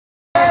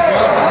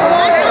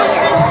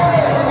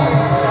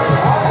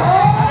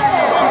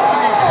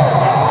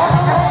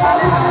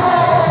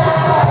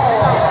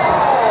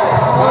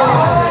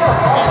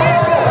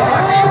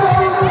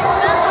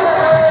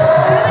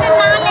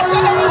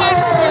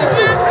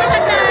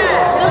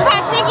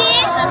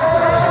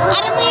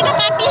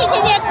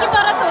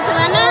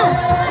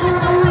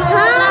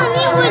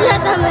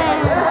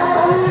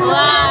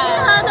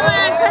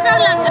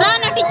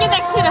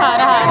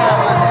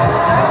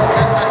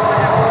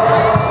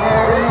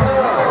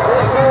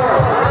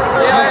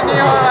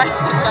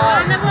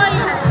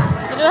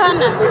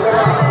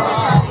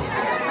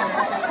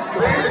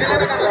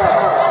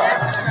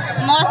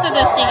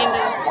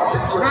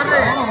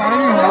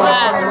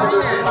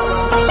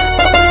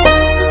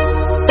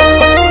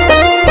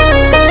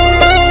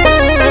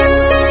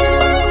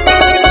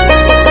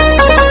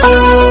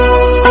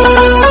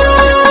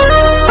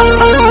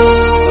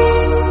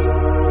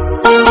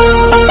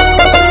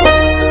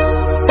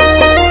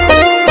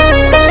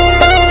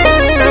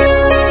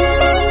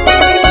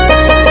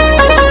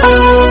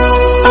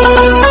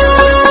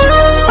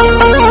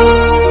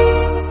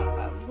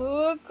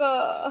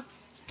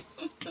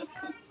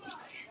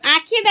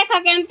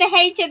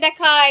छे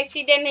देखो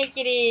एक्सीडेंट है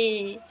कि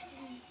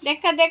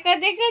देखो देखो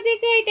देखो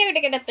देखो इटा गोटे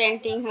केटा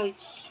पेंटिंग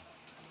होछ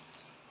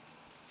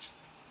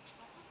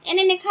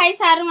एने ने खाई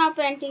सारू मा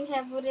पेंटिंग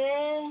है पूरे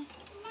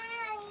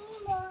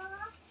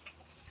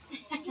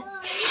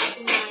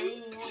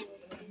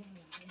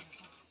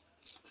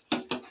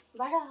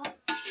बड़ा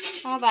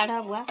हां बाढ़ा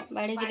हुआ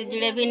बाढ़ी गिरी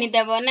जुड़े भी नहीं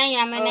देबो नहीं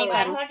हमें नहीं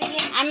करू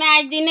हमें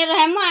आज दिन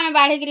रहमु हमें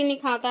बाढ़ी गिरी नहीं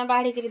खाओ त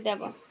बाढ़ी गिरी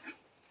देबो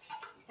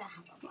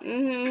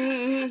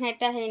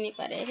हेटा है नहीं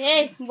पारे हे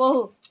बहू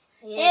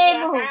ए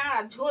बहू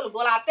झोल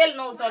गोला तेल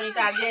नो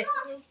चलीटा जे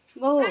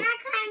बहू ए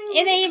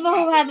दे ई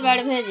बहू भात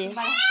बाड़ भेजे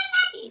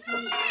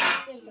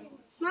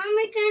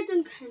मम्मी कहे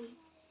तुम खानी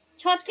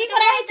छत्ती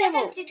करा है छे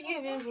बहू चिटके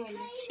भेल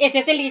ए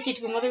तेतली के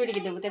चिटकू मत बिड़ी के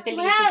देबो तेतली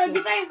के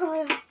दीपाई को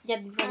जब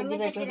दीपाई को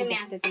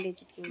तेतली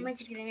चिटकू मैं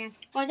चिटके में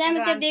ओ जान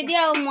के दे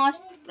दिया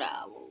मस्त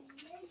ब्रावो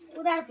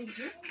उधार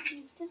पीछे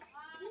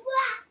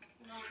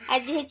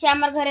आज है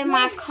हमर घरे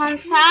माखन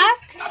साग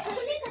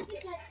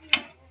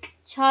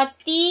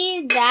छती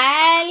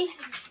दाल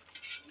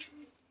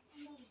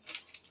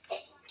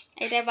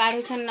एटा बाड़ू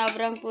छन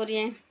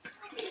नवरंगपुरिया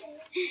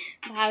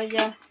भाउज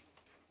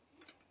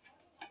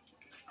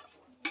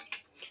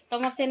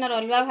तमर से न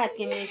रलुआ भात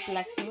के मिस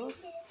लागसी हो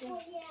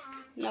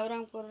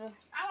नवरंगपुर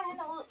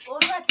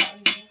ओरवा चल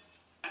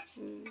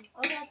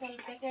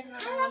पैकेट में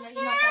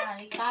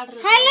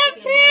हेलो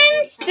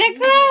फ्रेंड्स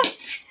देखो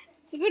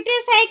गुटे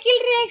साइकिल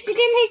रे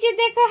एक्सीडेंट है जे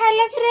देखो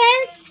हेलो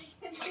फ्रेंड्स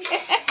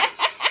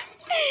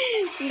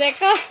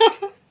देखो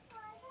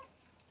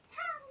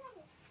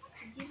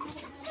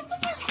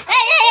ए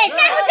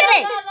क्या हो रे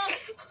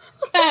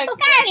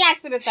का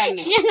लागस रे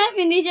तने ये ना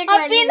पिनी जे अब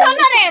पिंधो न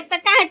रे त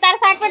काहे तार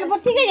साइड पे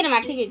ठीक है रे मा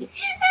ठीक है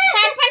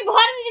साइड पे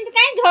भर जे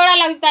काहे झोड़ा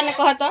लागु तने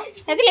कहत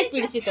हेतिले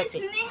पीड़सी तते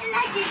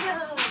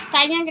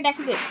साइया के डाक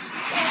दे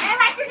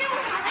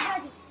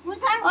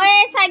ओए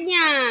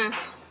साइया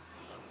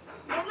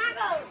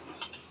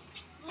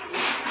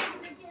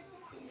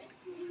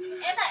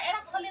एटा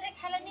खोले रे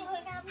खाले नहीं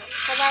होएगा आप तो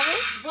बाबू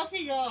बसी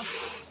जो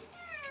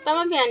तम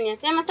भी आनिया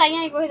से हम साइया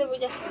कहि दे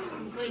बुझा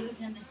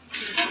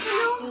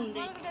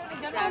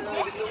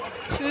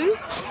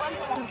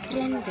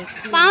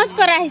पाँच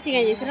करा है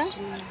छिके जितरा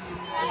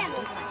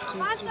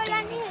पांच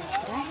वाला नहीं है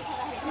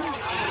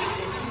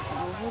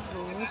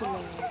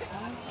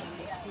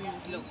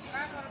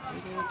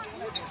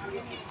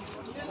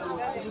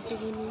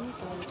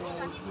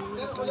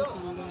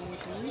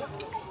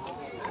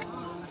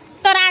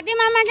तो राधी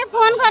मामा के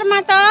फोन कर मा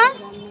तो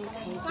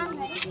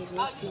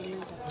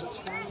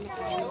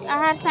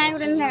आहार साइड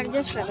में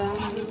एडजस्ट कर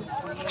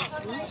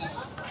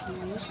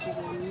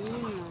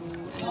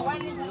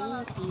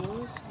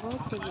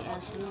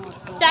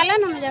चलो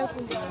ना मैं जाऊँ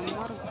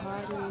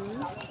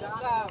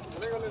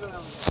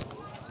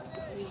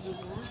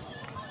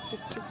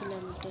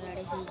किलोमीटर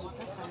आड़े हो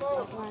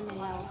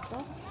 500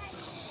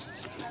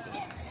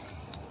 टका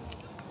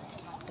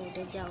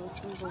ऑटो जाऊँ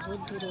बहुत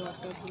दूर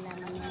ऑटो पिला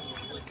लोग जो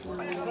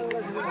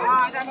पूरा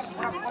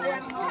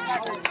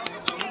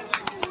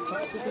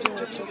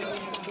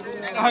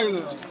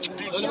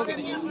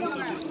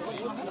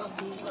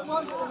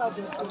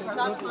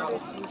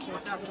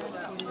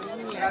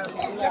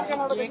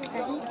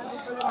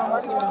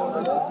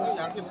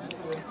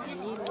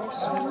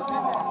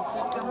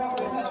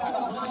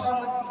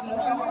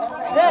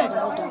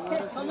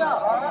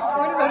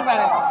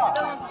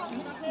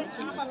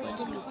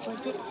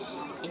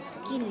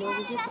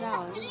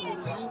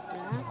असमान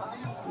पूरा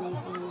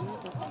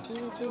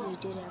ठीक अच्छे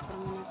वीडियो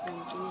आपने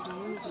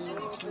कंटिन्यू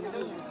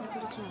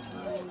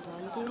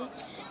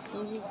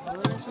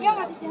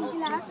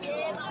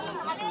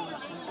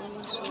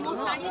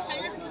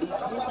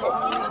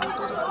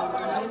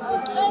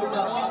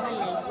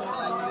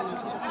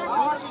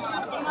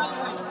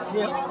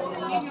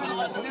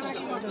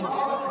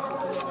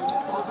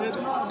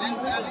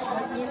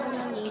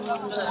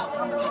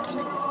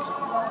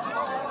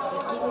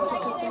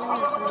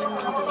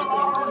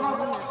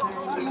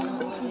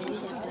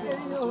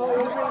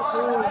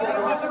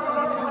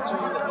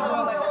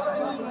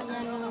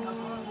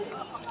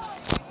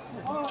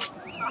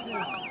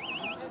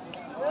जी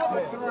आशा कर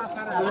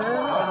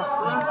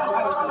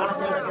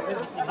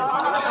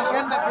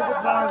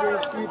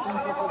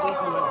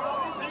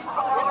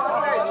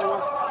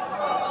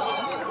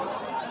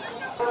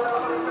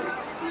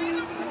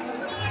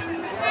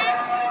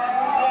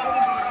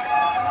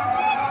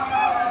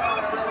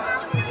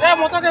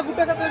मोटा के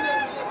गुटे के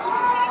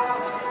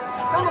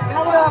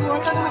खाबो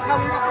मोटा के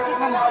खाबो कुछ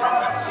खाना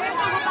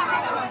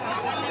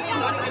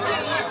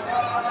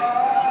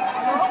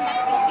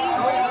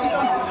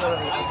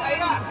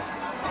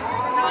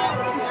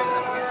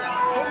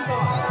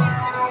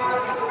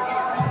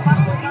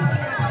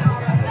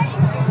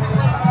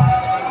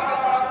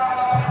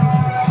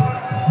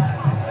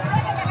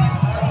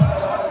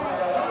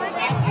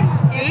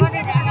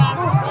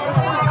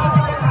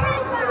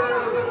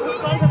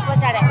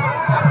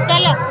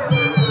चलो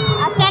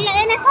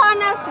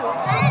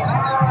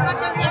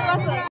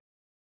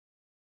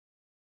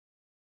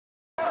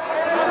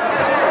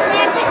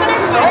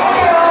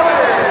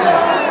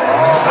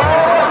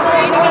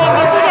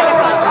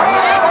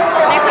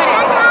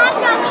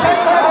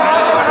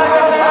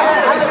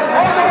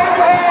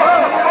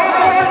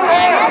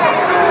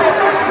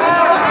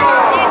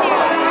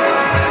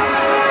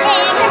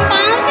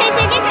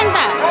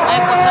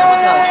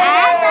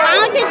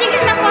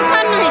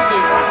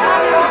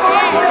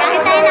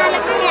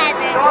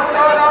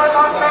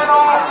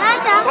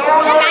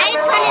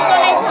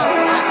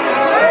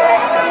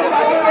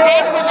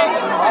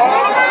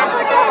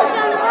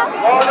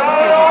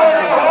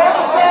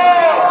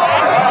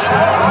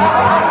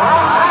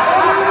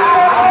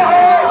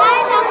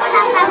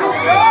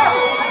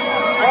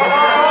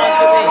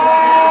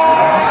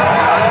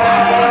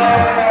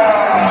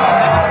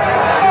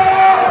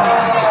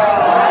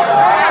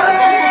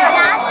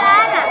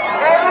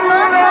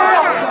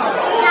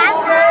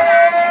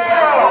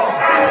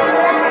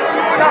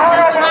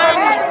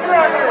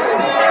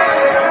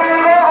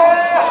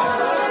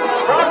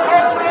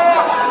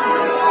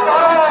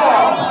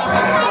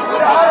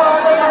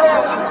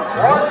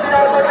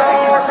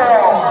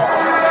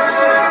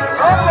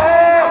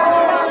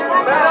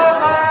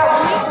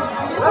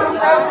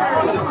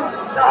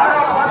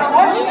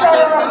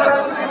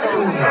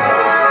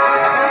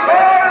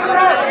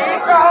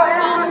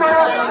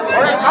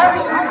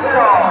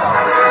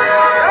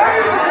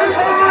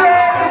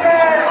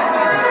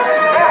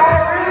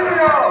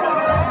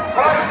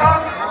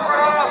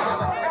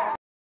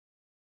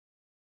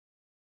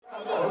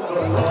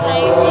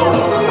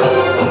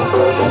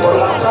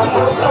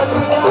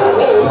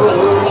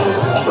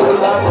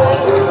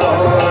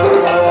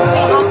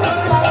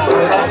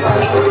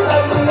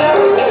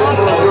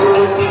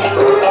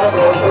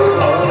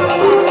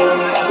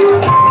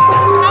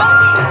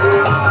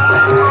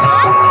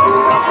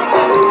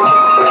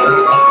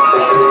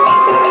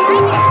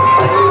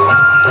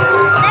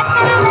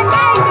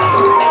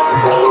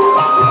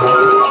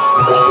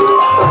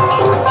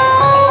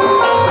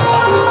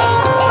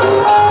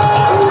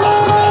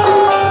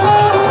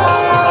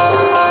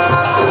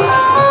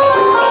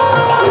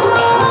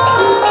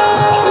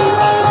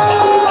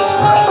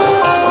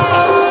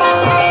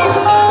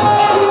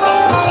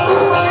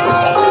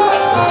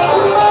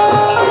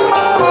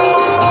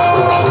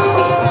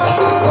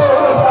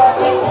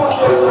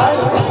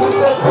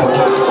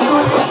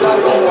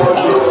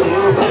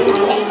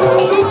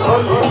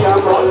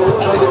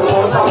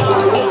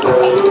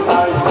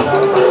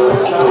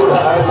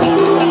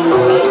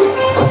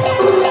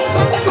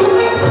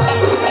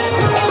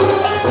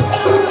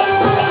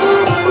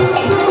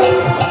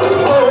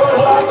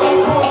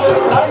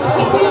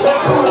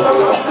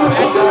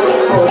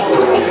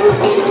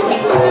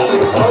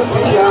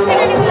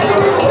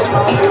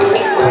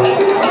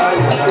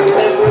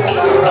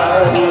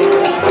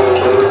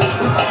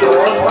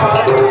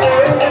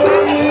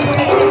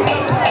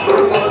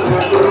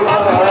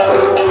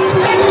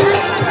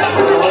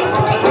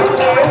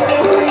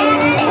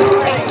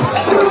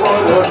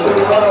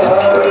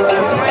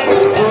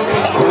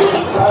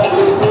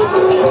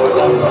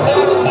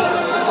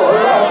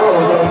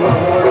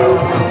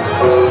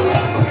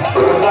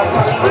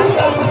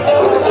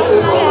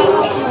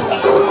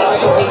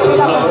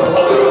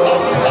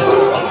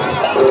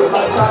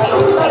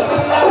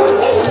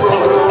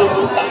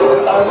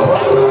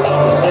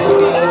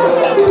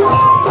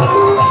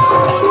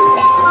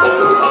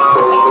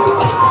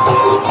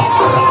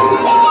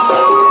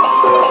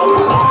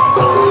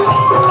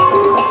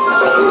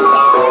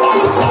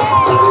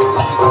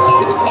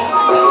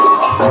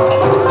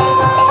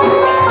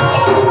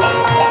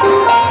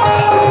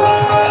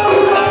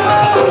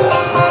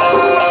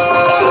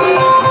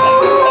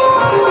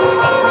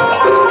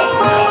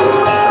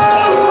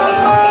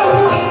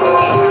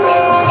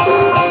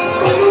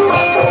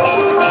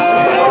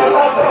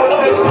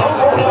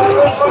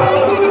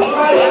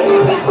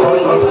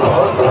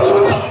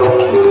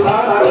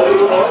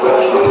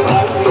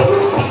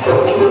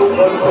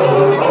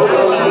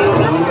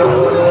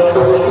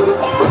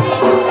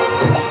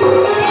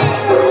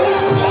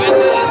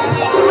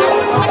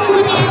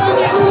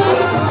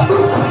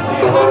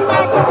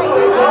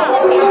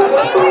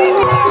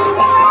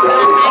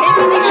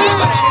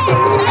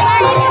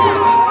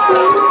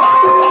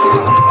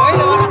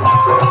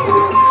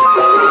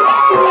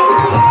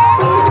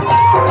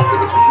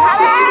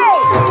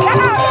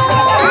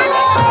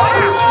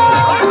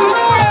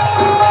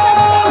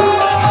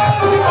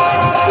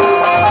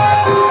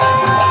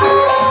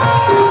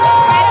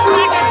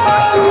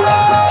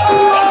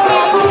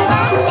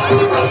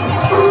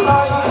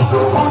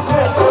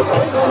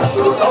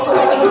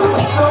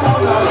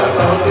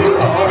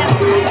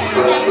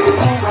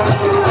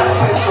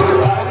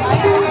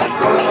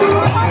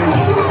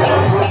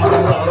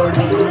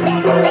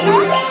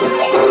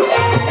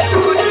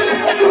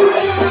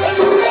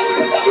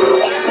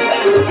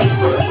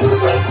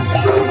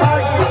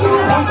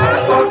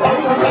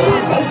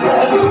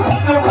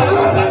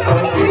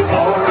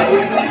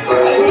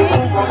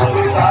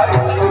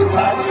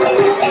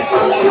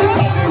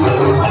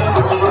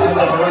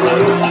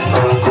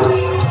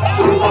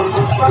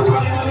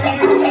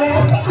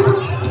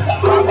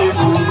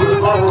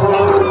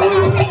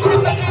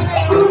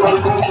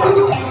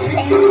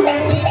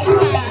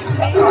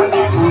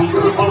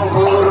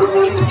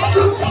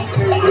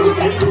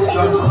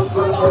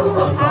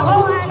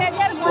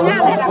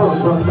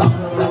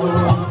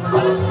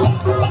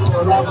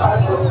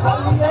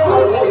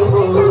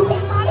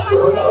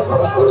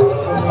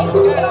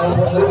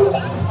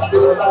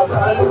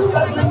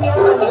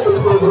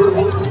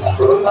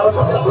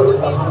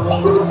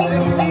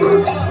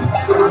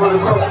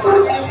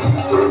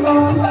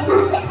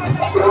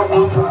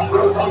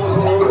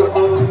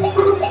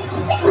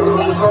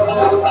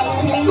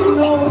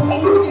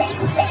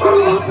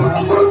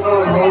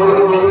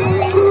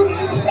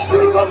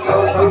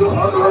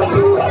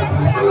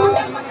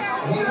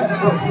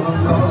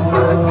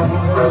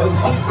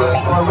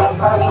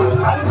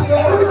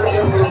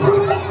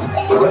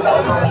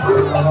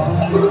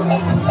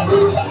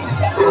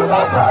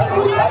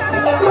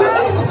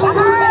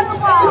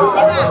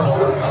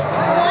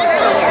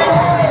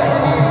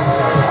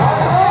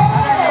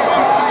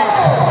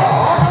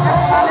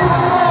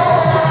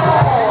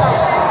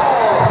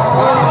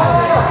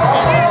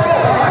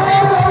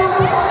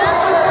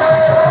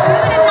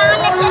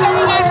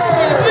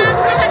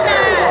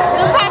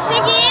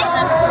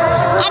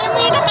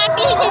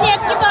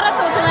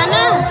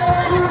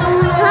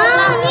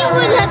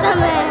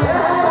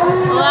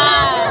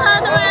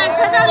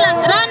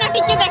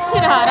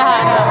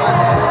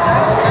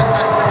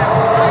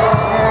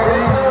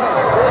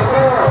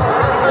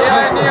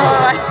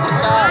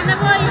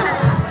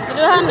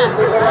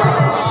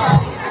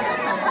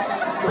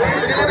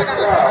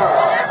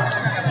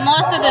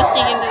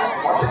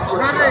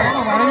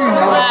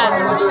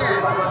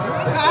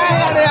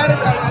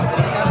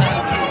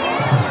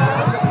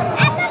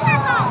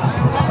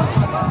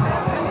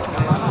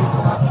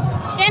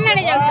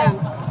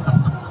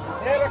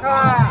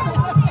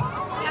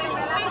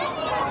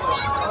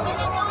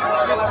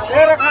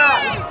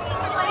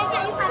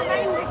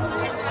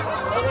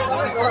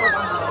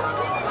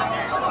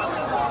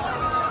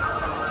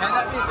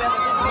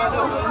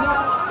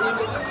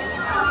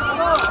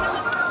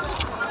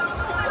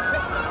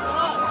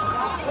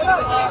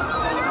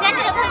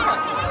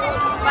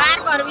बाहर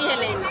करबी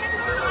हेले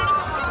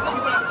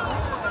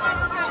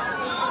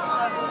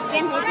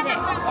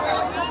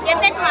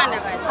केते टका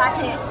नेबे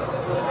 60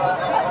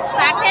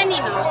 60 नी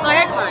न 100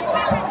 टका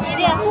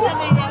मेरी 80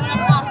 रुपए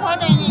 500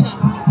 नहीं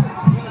ना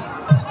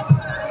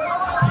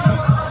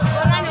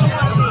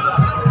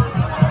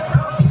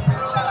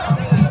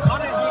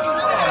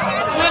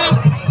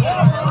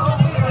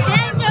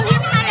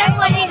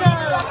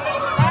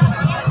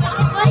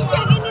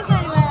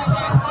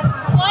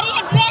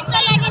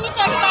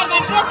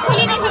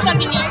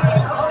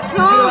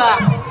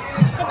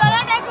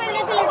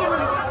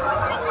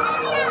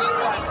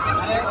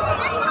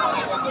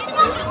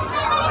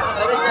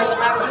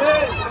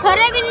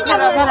थोड़े भी नहीं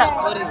चल रहा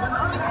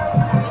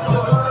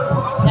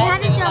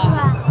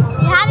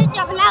यहाँ से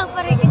चकला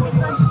ऊपर है कितने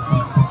कष्ट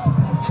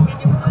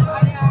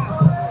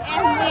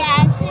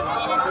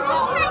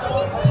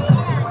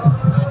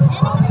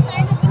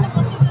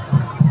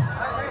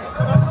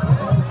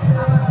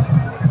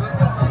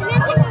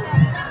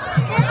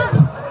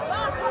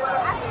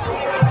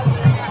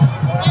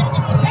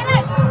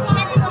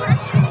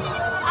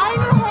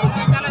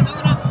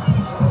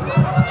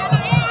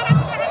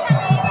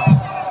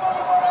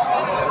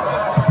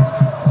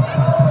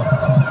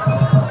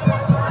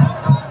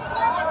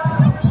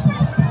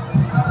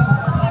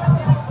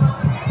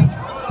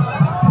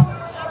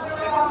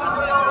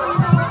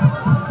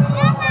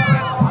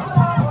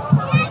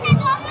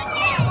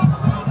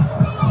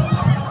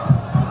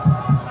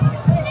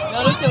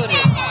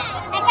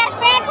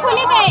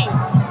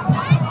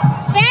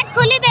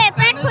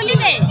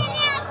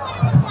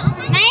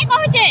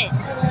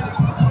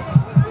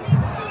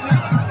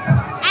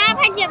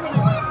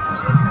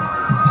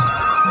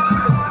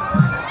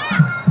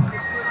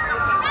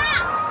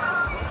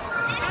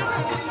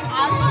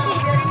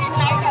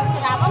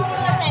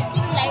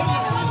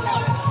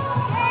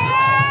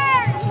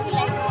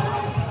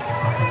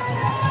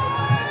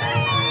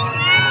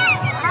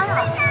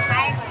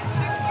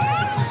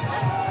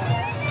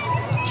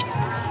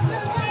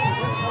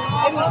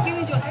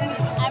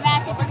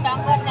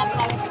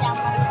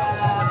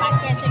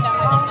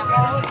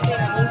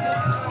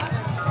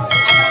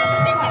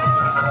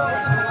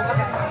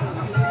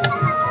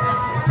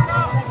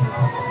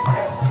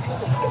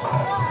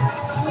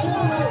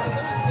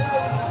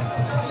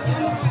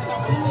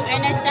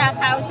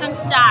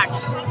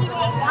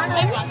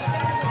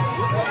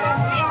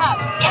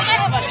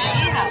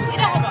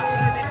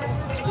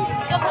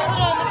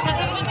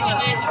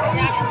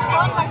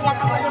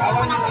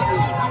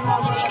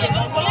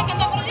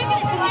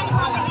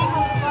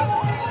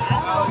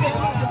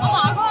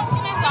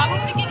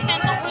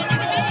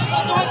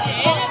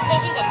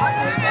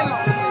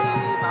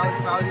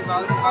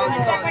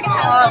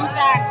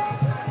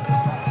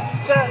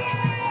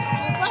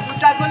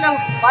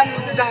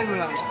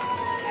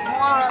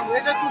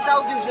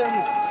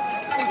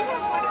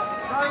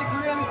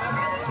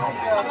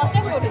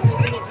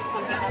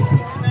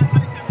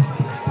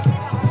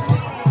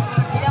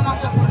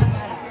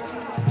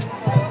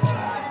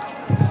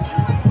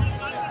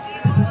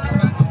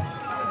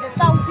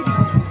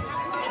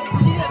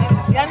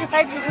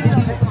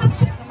साइड